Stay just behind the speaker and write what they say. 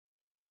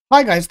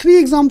Hi guys, 3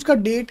 exams ka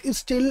date is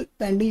still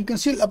pending. You can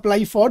still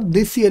apply for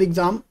this year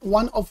exam.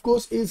 One of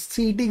course is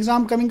CET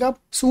exam coming up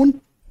soon.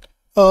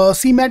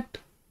 CMAT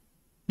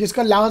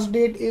जिसका last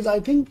date is I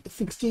think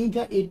 16th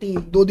या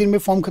 18th, 2 दिन में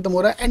form खत्म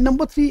हो रहा है. And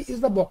number 3 is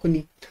the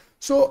Bocconi.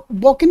 So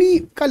Bocconi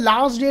का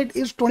last date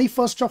is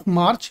 21st of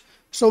March.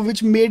 So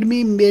which made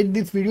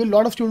this video. A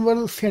lot of students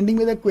were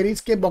sending me the queries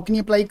के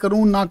Bocconi apply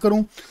करूँ ना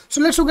करूँ. So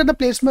let's look at the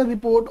placement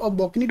report of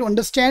Bocconi to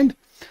understand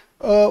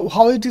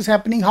how it is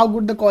happening, how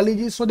good the college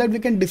is, so that we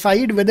can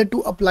decide whether to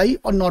apply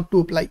or not to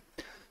apply.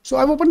 So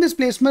I've opened this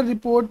placement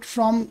report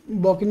from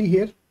Bocconi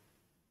here.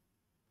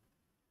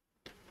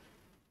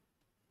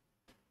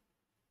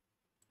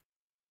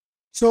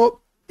 So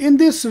in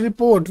this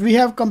report, we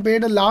have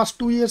compared the last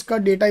 2 years ka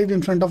data is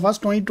in front of us,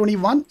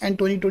 2021 and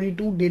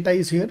 2022 data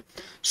is here.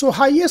 So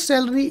highest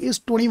salary is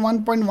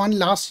 21.1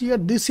 last year.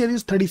 This year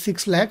is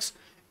 36 lakhs.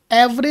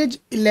 Average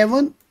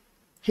 11.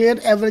 Here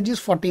average is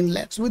 14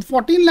 lakhs. With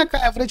 14 lakh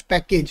average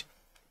package,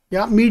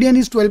 yeah, median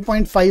is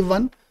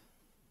 12.51.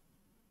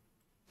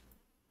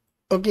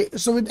 Okay,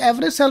 so with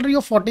average salary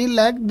of 14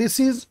 lakh, this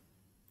is,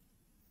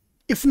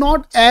 if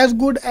not as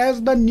good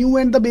as the new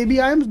and the baby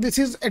IIMs, this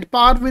is at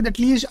par with at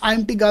least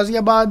IMT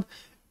Ghaziabad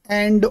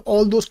and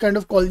all those kind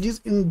of colleges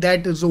in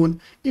that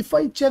zone. If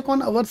I check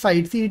on our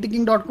site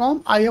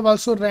cetking.com, I have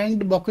also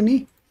ranked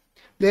Bocconi.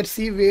 Let's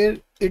see where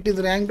it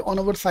is ranked on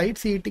our site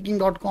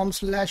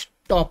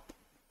cetking.com/top.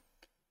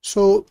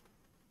 So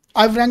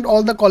I've ranked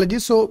all the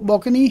colleges. So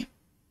Bocconi,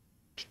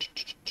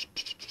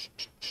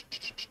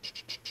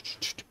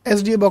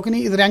 SDA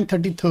Bocconi is ranked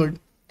 33rd,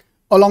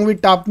 along with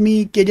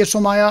TAPMI, KJ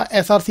Somaya,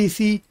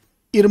 SRCC,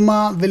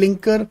 IRMA,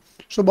 Willinkar.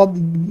 So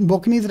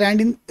Bocconi is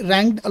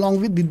ranked along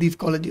with these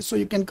colleges. So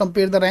you can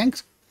compare the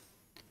ranks.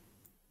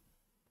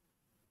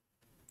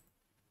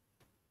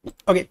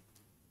 Okay.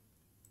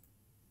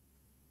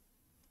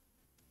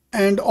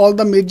 And all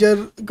the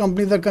major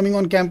companies are coming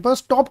on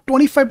campus. Top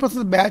 25% of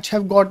the batch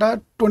have got a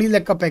 20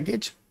 lakh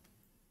package,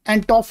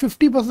 and top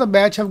 50% of the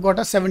batch have got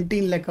a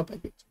 17 lakh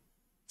package.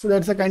 So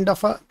that's a kind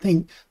of a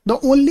thing. The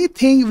only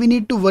thing we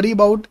need to worry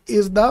about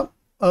is the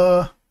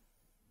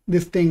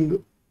this thing,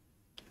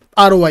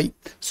 ROI.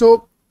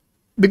 So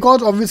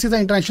because obviously the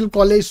international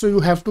college, so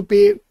you have to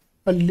pay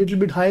a little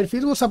bit higher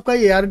fees. वो सबका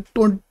ही यार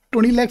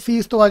 20 lakh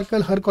fees तो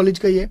आजकल हर college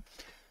का ही है.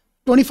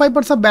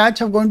 25% of batch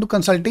have gone to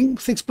consulting,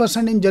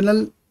 6% in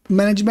general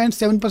management,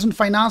 7%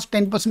 finance,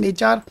 10%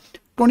 HR,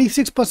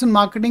 26%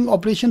 marketing,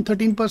 operation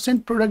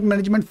 13%, product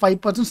management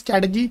 5%,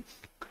 strategy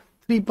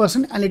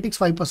 3%, analytics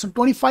 5%.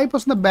 25%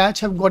 of the batch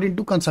have got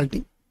into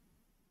consulting.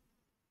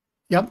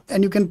 Yep,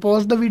 and you can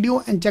pause the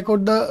video and check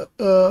out the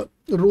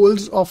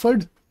roles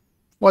offered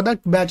for the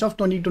batch of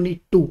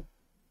 2022.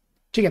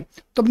 ठीक है,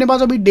 तो अपने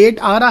पास अभी date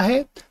आ रहा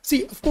है.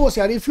 See, of course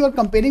यार, if you are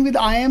comparing with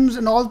IIMs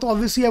and all, तो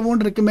obviously I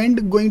won't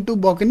recommend going to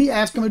Bocconi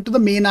as compared to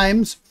the main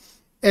IIMs,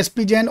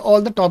 SPJ and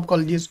all the top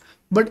colleges.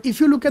 But if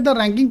you look at the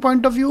ranking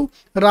point of view,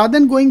 rather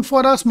than going for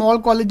a small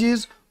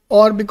colleges,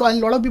 or because a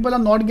lot of people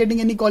are not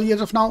getting any college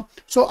as of now,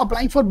 so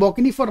applying for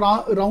Bocconi for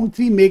round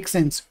 3 makes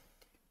sense.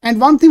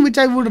 And one thing which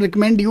I would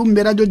recommend you,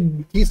 मेरा जो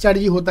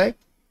strategy होता है,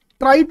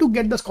 try to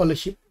get the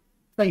scholarship.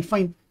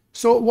 Fine.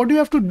 So what you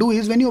have to do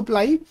is when you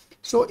apply,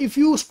 so if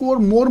you score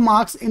more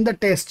marks in the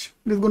test,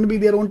 there's going to be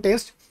their own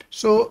test.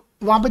 So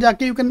वहाँ पे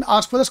जाके you can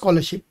ask for the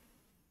scholarship.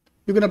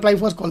 You can apply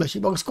for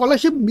scholarship. अगर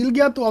scholarship मिल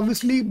गया तो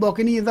obviously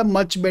Bocconi is a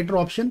much better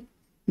option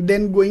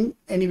than going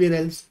anywhere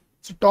else.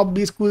 So top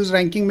B schools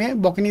ranking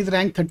में Bocconi is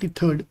ranked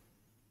 33rd.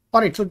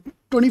 Alright, so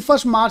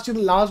 21st March is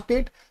the last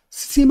date.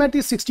 CMAT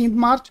is 16th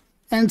March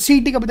and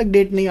CET का अभी तक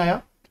date नहीं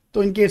आया.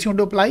 तो in case you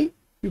want to apply,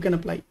 you can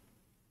apply.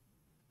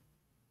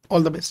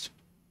 All the best.